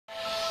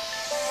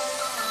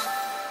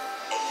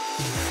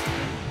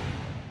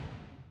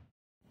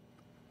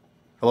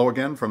Hello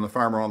again from the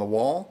Farmer on the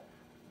Wall.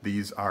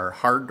 These are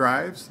hard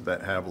drives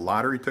that have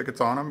lottery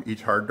tickets on them.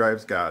 Each hard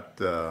drive's got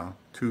 200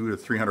 to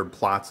 300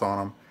 plots on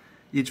them.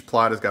 Each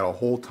plot has got a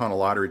whole ton of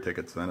lottery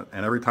tickets in it,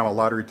 and every time a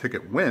lottery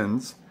ticket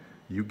wins,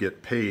 you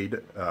get paid.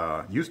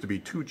 Used to be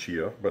 2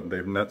 Chia, but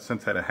they've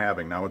since had a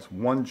halving. Now it's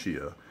 1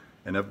 Chia.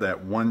 And of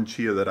that 1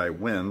 Chia that I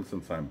win,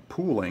 since I'm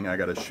pooling, I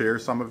got to share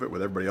some of it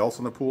with everybody else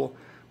in the pool,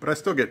 but I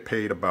still get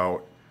paid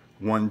about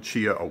 1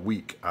 Chia a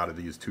week out of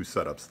these 2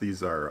 setups.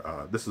 These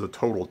are, this is a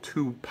total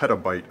 2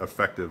 petabyte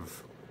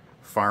effective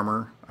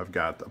farmer. I've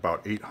got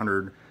about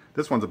 800,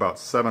 this one's about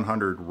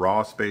 700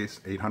 raw space,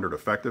 800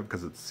 effective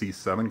because it's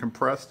C7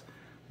 compressed,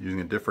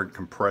 using a different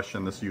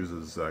compression. This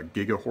uses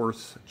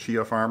Gigahorse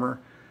Chia farmer.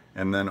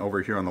 And then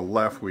over here on the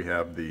left we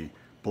have the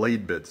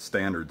Blade Bit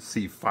standard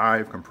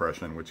C5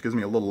 compression, which gives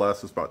me a little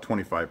less, it's about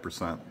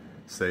 25%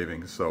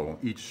 savings. So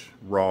each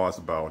raw is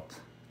about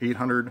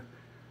 800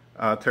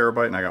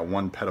 terabyte, and I got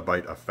 1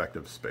 petabyte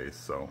effective space.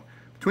 So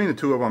between the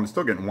two of them, I'm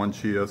still getting 1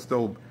 Chia,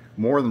 still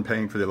more than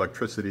paying for the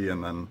electricity,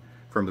 and then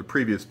from the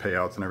previous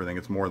payouts and everything,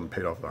 it's more than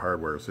paid off the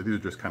hardware. So these are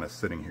just kind of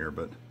sitting here.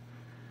 But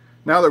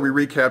now that we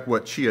recapped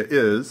what Chia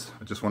is,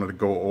 I just wanted to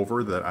go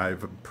over that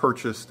I've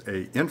purchased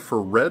a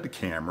infrared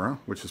camera,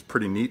 which is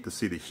pretty neat to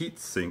see the heat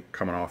sink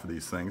coming off of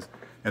these things.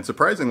 And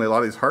surprisingly, a lot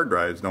of these hard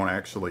drives don't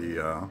actually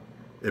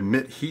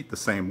emit heat the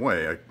same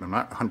way. I'm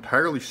not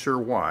entirely sure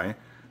why. I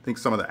think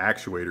some of the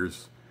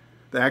actuators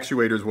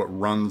is what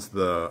runs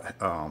the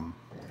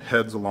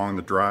heads along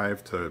the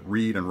drive to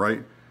read and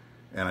write.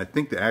 And I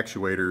think the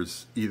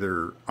actuators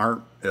either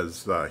aren't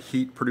as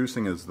heat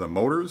producing as the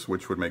motors,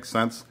 which would make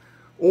sense,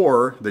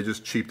 or they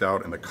just cheaped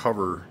out and the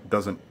cover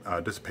doesn't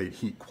dissipate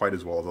heat quite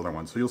as well as other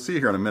ones. So you'll see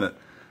here in a minute,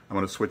 I'm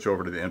going to switch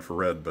over to the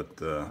infrared, but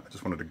I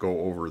just wanted to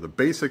go over the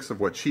basics of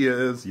what Chia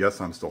is.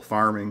 Yes, I'm still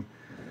farming.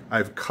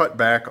 I've cut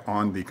back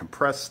on the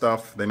compressed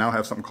stuff. They now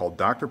have something called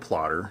Dr.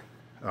 Plotter.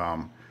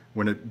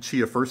 When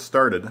Chia first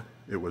started,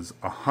 it was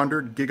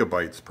 100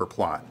 gigabytes per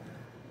plot.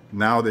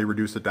 Now they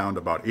reduced it down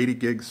to about 80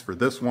 gigs for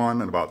this one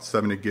and about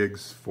 70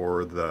 gigs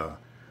for the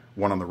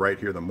one on the right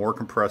here, the more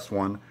compressed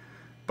one.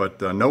 But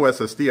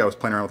NoSSD I was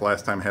playing around with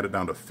last time had it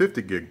down to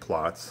 50 gig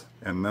plots,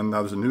 and then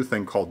there's a new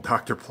thing called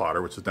Dr.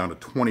 Plotter, which is down to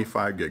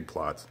 25 gig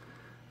plots.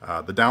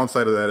 The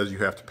downside of that is you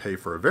have to pay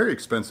for a very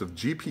expensive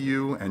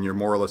GPU, and you're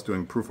more or less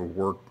doing proof of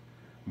work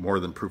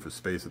more than proof of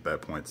space at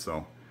that point.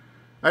 So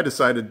I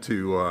decided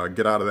to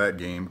get out of that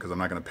game because I'm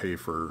not going to pay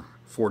for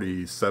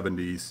 40,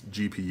 70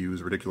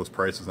 GPUs, ridiculous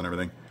prices and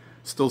everything.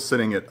 Still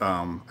sitting at,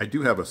 I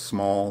do have a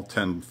small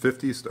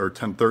 1050 or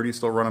 1030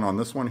 still running on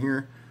this one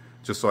here,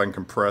 just so I can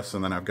compress,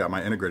 and then I've got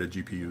my integrated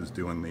GPUs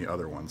doing the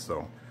other one.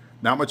 So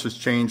not much has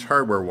changed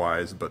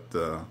hardware-wise, but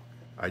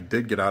I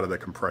did get out of the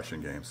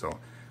compression game. So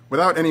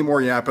without any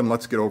more yapping,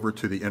 let's get over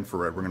to the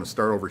infrared. We're going to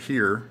start over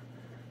here.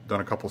 Done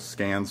a couple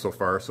scans so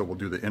far, so we'll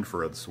do the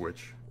infrared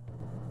switch.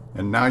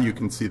 And now you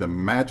can see the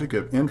magic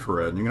of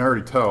infrared. You can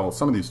already tell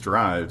some of these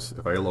drives,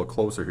 if I get a little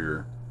closer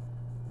here,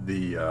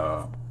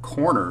 the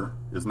corner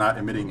is not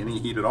emitting any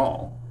heat at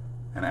all.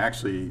 And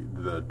actually,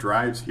 the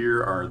drives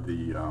here are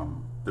the,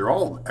 they're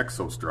all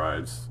Exos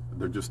drives.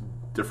 They're just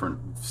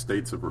different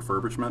states of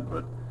refurbishment,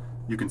 but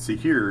you can see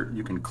here,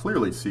 you can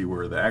clearly see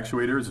where the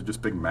actuators are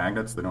just big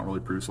magnets. They don't really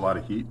produce a lot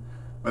of heat.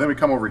 But then we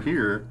come over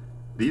here,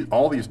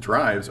 all these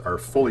drives are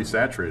fully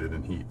saturated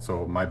in heat.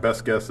 So my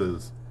best guess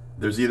is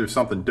there's either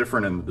something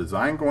different in the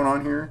design going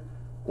on here,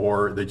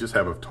 or they just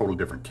have a totally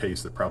different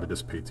case that probably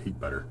dissipates heat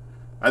better.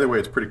 Either way,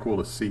 it's pretty cool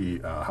to see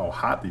how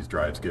hot these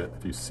drives get.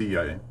 If you see,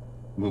 I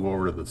move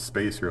over to the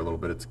space here a little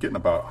bit, it's getting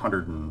about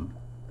 100,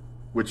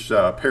 which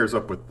pairs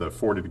up with the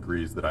 40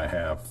 degrees that I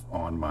have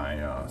on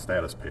my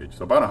status page.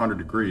 So about 100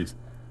 degrees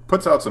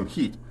puts out some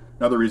heat.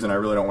 Another reason I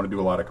really don't want to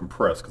do a lot of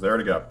compress, because I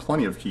already got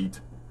plenty of heat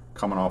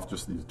coming off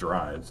just these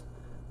drives.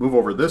 Move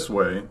over this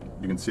way,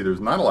 you can see there's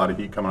not a lot of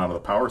heat coming out of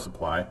the power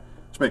supply,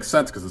 which makes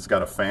sense because it's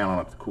got a fan on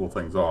it to cool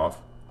things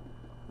off.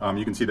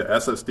 You can see the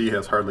SSD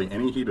has hardly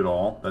any heat at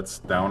all. That's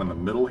down in the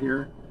middle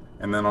here.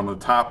 And then on the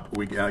top,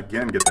 we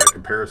again get that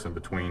comparison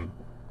between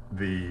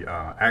the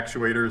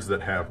actuators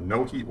that have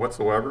no heat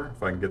whatsoever.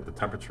 If I can get the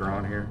temperature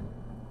on here,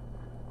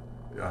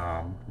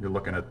 you're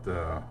looking at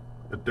the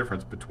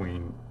difference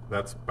between,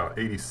 that's about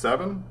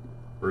 87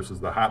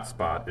 versus the hot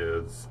spot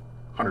is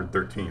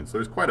 113. So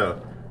there's quite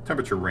a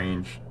temperature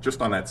range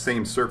just on that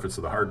same surface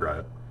of the hard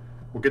drive.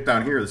 We'll get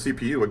down here, the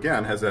CPU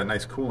again has that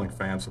nice cooling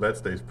fan, so that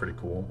stays pretty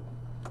cool.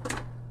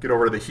 Get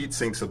over to the heat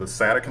sinks of the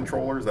SATA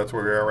controllers. That's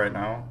where we are right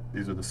now.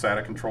 These are the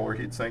SATA controller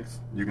heat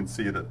sinks. You can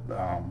see that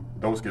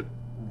those get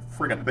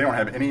friggin', they don't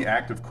have any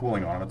active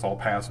cooling on them. It's all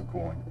passive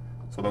cooling.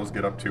 So those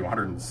get up to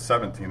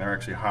 117. They're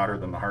actually hotter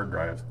than the hard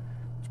drives,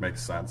 which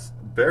makes sense.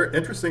 Very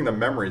interesting, the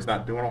memory is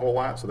not doing a whole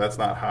lot, so that's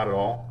not hot at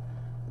all.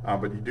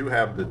 But you do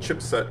have the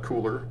chipset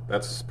cooler.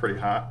 That's pretty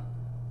hot.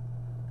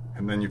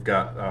 And then you've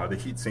got the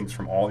heat sinks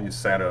from all these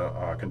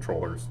SATA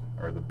controllers,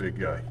 or the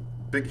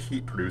big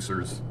heat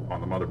producers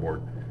on the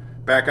motherboard.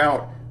 Back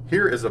out,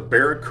 here is a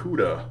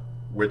Barracuda,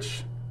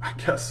 which I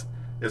guess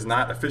is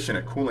not efficient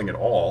at cooling at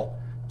all.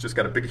 just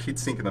got a big heat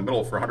sink in the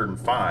middle for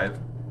 105,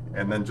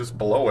 and then just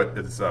below it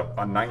is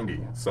a 90.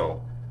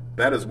 So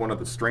that is one of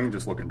the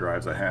strangest looking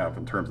drives I have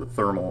in terms of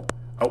thermal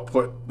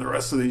output. The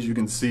rest of these you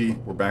can see,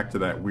 we're back to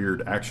that weird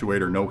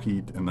actuator, no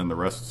heat, and then the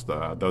rest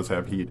does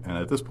have heat. And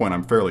at this point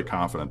I'm fairly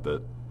confident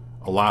that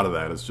a lot of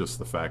that is just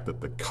the fact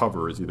that the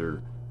cover is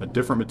either a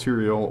different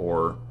material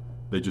or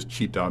they just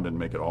cheaped out and didn't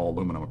make it all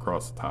aluminum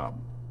across the top.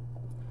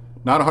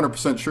 Not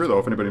 100% sure though.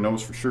 If anybody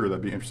knows for sure,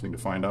 that'd be interesting to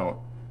find out.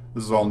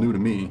 This is all new to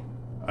me.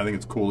 I think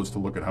it's cool just to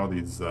look at how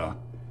these,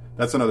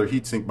 that's another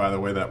heatsink, by the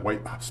way, that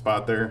white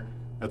spot there.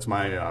 That's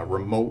my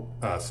remote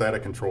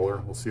SATA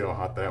controller. We'll see how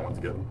hot that one's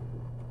getting.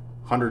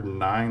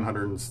 109,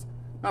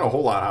 not a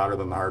whole lot hotter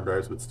than the hard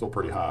drives, but still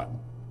pretty hot.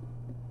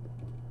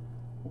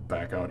 We'll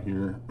back out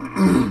here.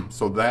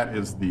 So that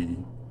is the,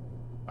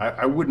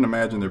 I wouldn't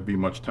imagine there'd be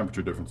much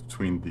temperature difference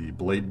between the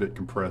blade bit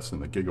compressed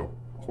and the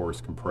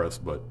Gigahorse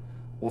compressed, but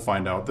we'll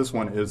find out. This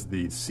one is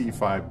the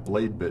C5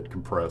 blade bit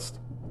compressed.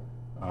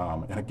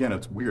 And again,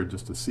 it's weird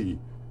just to see.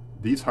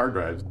 These hard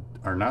drives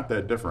are not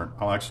that different.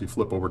 I'll actually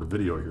flip over to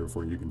video here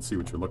for you can see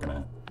what you're looking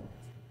at.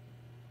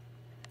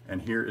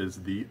 And here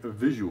is the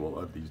visual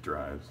of these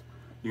drives.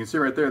 You can see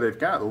right there, they've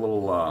got a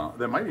little,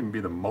 that might even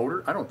be the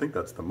motor. I don't think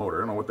that's the motor. I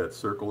don't know what that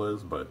circle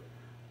is, but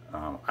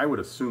I would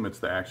assume it's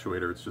the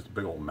actuator. It's just a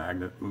big old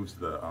magnet, moves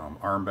the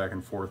arm back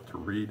and forth to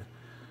read.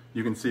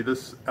 You can see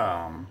this,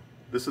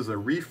 this is a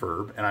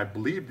refurb, and I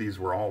believe these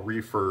were all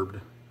refurbed.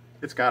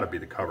 It's gotta be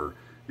the cover.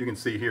 You can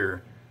see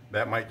here,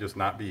 that might just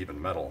not be even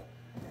metal.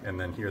 And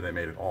then here they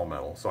made it all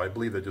metal. So I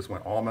believe they just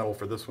went all metal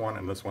for this one,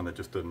 and this one that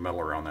just did metal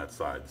around that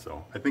side.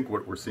 So I think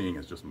what we're seeing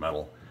is just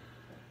metal.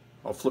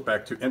 I'll flip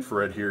back to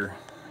infrared here.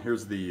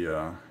 Here's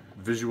the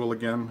visual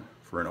again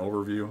for an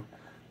overview. You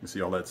can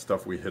see all that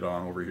stuff we hit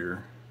on over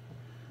here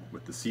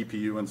with the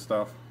CPU and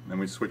stuff. Then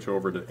we switch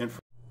over to infrared.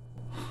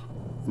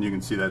 And you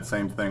can see that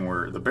same thing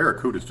where the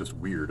Barracuda is just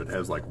weird. It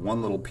has like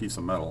one little piece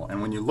of metal.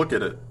 And when you look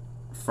at it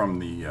from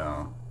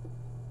the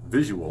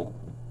visual,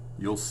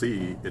 you'll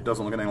see it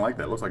doesn't look anything like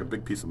that. It looks like a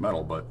big piece of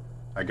metal, but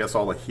I guess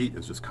all the heat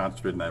is just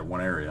concentrated in that one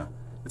area.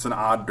 It's an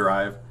odd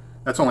drive.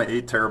 That's only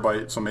 8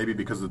 terabytes, so maybe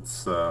because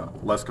it's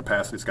less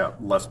capacity, it's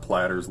got less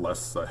platters,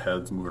 less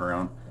heads moving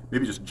around.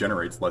 Maybe it just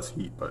generates less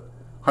heat, but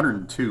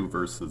 102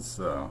 versus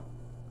the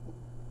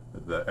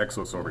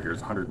Exos over here is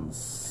 100 and,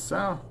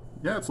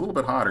 yeah, it's a little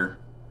bit hotter.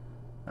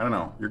 I don't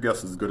know. Your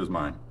guess is as good as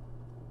mine.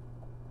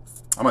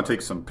 I'm going to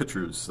take some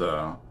pictures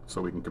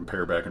so we can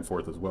compare back and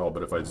forth as well,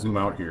 but if I zoom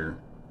out here,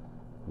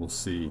 we'll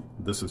see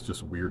this is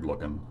just weird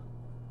looking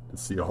to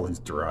see all these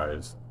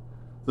drives.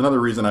 It's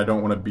another reason I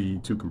don't want to be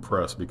too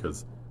compressed,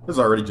 because this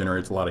already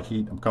generates a lot of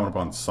heat. I'm coming up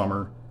on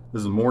summer.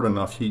 This is more than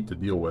enough heat to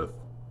deal with.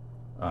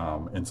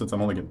 And since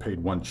I'm only getting paid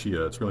 1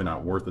 Chia, it's really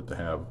not worth it to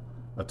have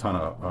a ton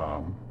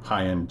of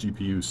high-end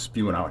GPUs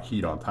spewing out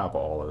heat on top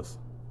of all this.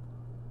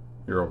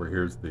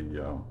 Here's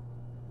the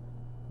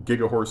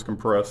Gigahorse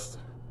compressed.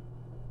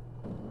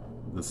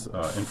 This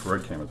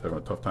infrared camera is having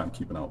a tough time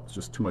keeping out. It's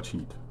just too much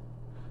heat.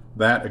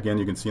 That, again,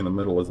 you can see in the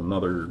middle is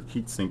another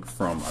heatsink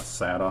from a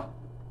SATA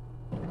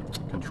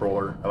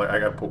controller. I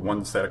got to put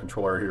one SATA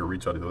controller here to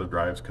reach out to the other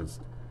drives, because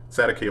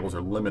SATA cables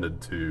are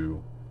limited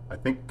to, I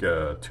think,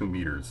 2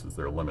 meters is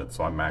their limit,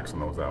 so I'm maxing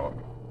those out.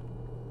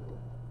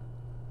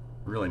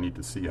 Really need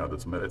to see how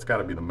this, it's got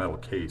to be the metal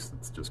case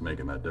that's just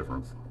making that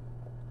difference.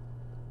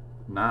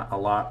 Not a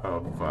lot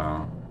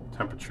of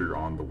temperature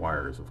on the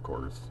wires, of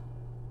course.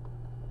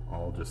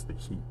 All just the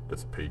heat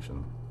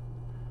dissipation.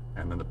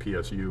 And then the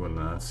PSU and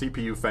the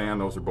CPU fan,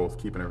 those are both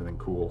keeping everything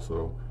cool,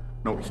 so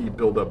no heat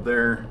buildup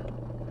there.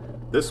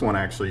 This one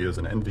actually is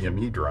an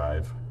NVMe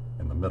drive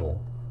in the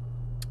middle.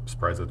 I'm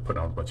surprised it's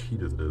putting out as much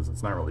heat as it is.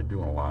 It's not really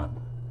doing a lot.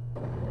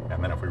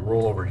 And then if we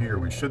roll over here,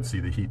 we should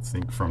see the heat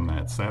sink from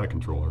that SATA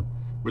controller,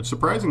 which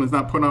surprisingly is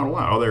not putting out a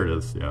lot. Oh, there it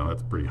is. Yeah,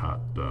 that's a pretty hot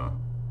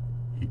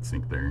heat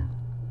sink there.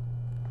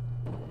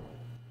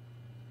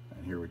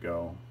 And here we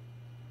go.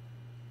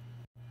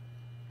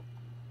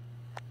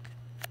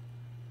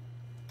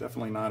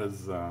 Definitely not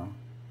as,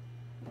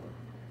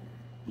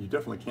 you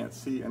definitely can't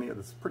see any of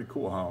this. It's pretty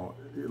cool how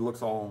it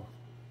looks all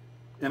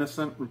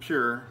innocent and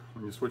pure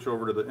when you switch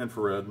over to the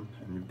infrared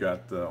and you've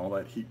got all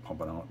that heat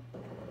pumping out.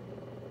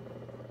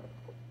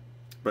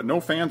 But no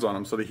fans on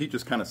them, so the heat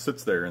just kind of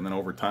sits there, and then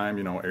over time,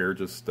 you know, air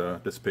just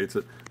dissipates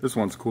it. This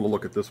one's cool to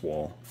look at this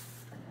wall.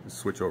 Let's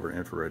switch over to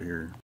infrared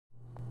here.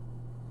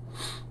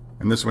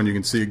 And this one you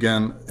can see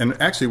again, and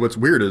actually what's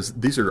weird is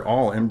these are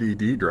all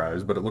MDD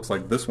drives, but it looks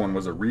like this one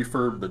was a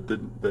refurb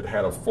that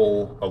had a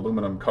full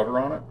aluminum cover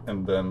on it.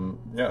 And then,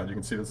 yeah, you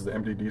can see this is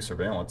MDD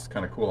surveillance.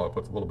 Kind of cool how it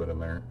puts a little bit in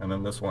there. And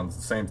then this one's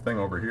the same thing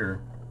over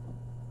here.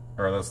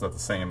 Or that's not the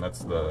same, that's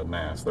the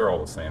NAS. They're all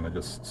the same, they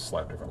just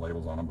slap different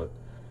labels on them. But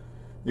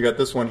you got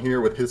this one here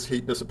with his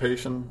heat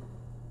dissipation.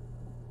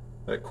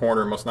 That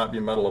corner must not be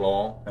metal at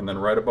all. And then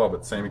right above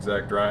it, same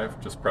exact drive,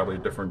 just probably a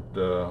different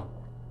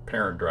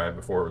parent drive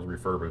before it was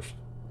refurbished.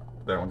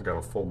 That one's got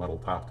a full metal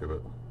top to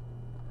it.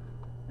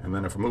 And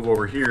then if we move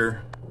over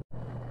here,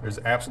 there's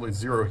absolutely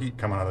zero heat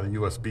coming out of the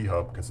USB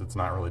hub because it's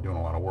not really doing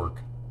a lot of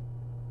work.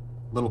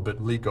 little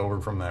bit leak over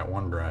from that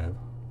one drive.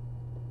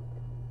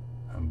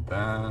 And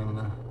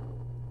then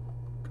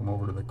come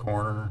over to the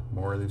corner,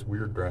 more of these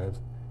weird drives.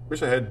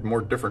 Wish I had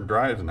more different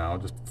drives now,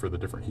 just for the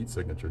different heat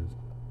signatures.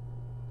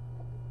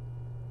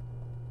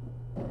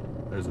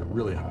 There's a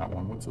really hot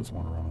one. What's this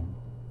one running?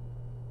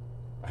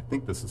 I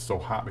think this is so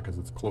hot because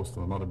it's close to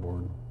the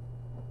motherboard.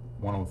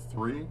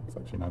 103? It's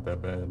actually not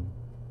that bad.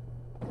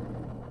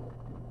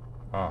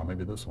 Ah,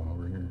 maybe this one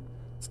over here.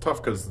 It's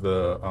tough because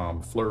the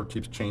FLIR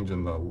keeps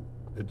changing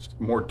it's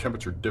more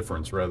temperature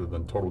difference rather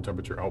than total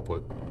temperature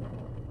output.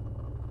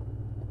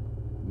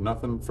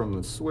 Nothing from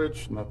the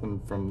switch,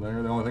 nothing from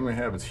there. The only thing we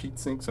have is heat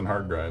sinks and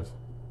hard drives.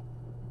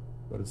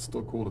 But it's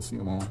still cool to see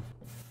them all.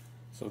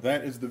 So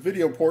that is the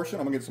video portion.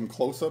 I'm gonna get some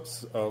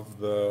close-ups of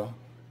the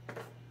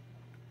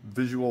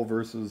visual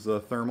versus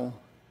thermal.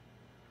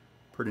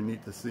 Pretty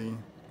neat to see.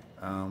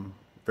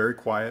 Very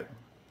quiet.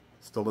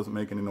 Still doesn't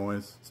make any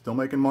noise. Still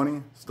making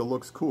money. Still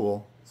looks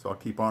cool. So I'll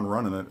keep on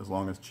running it as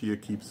long as Chia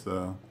keeps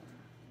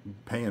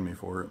paying me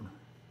for it.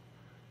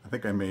 I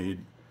think I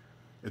made,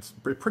 it's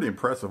pretty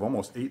impressive,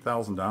 almost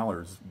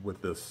 $8,000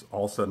 with this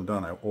all said and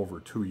done over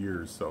 2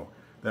 years. So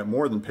that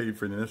more than paid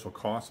for the initial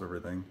cost of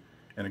everything.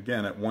 And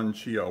again, at 1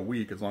 Chia a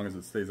week, as long as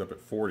it stays up at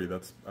 40,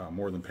 that's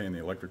more than paying the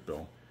electric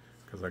bill.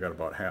 Because I got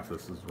about half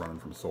this is running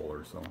from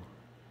solar. So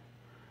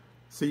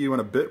see you in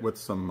a bit with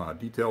some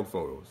detailed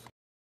photos.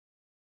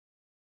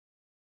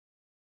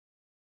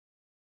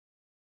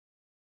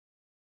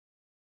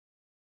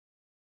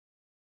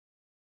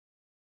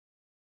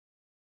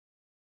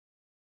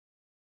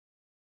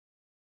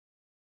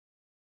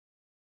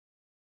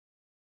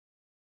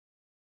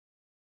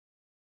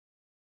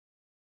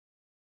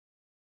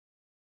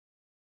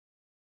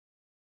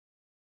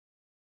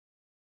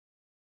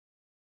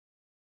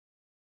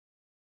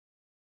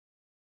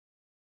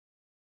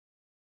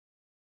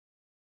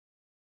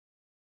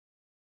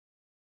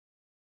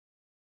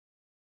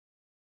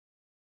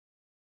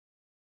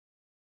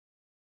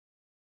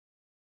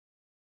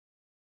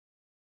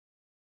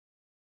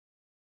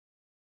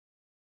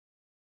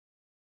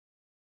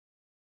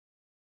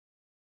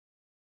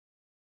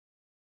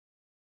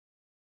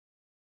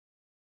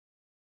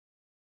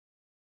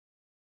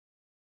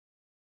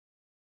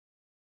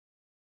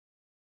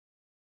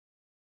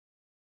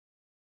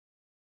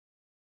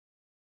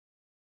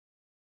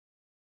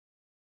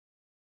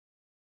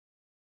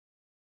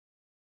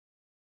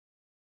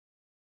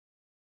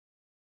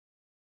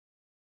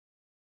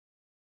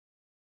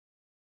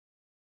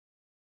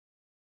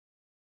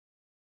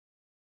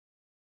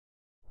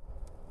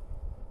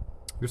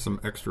 Here's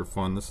some extra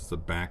fun. This is the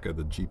back of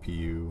the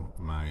GPU,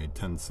 my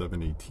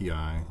 1070 Ti,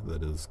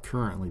 that is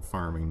currently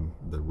farming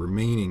the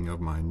remaining of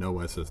my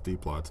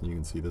NoSSD plots. And you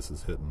can see this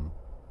is hitting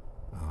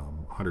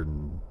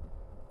 111,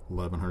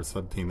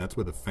 117. That's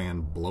with a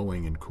fan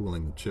blowing and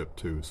cooling the chip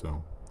too.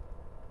 So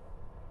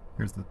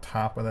here's the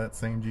top of that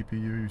same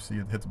GPU. You see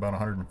it hits about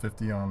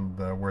 150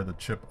 on where the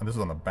chip, and this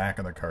is on the back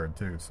of the card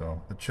too.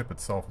 So the chip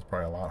itself is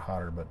probably a lot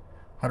hotter, but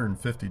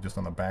 150 just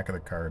on the back of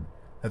the card.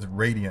 That's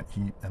radiant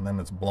heat, and then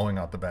it's blowing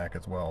out the back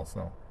as well.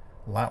 So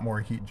a lot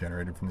more heat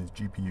generated from these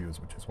GPUs,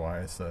 which is why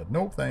I said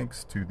no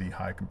thanks to the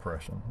high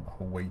compression.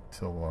 I'll wait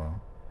till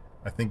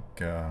I think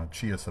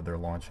Chia said they're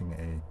launching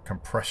a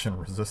compression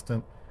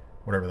resistant,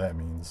 whatever that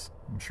means.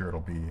 I'm sure it'll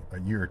be a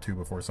year or two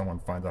before someone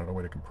finds out a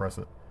way to compress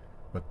it.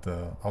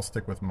 But I'll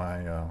stick with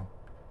my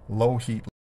low heat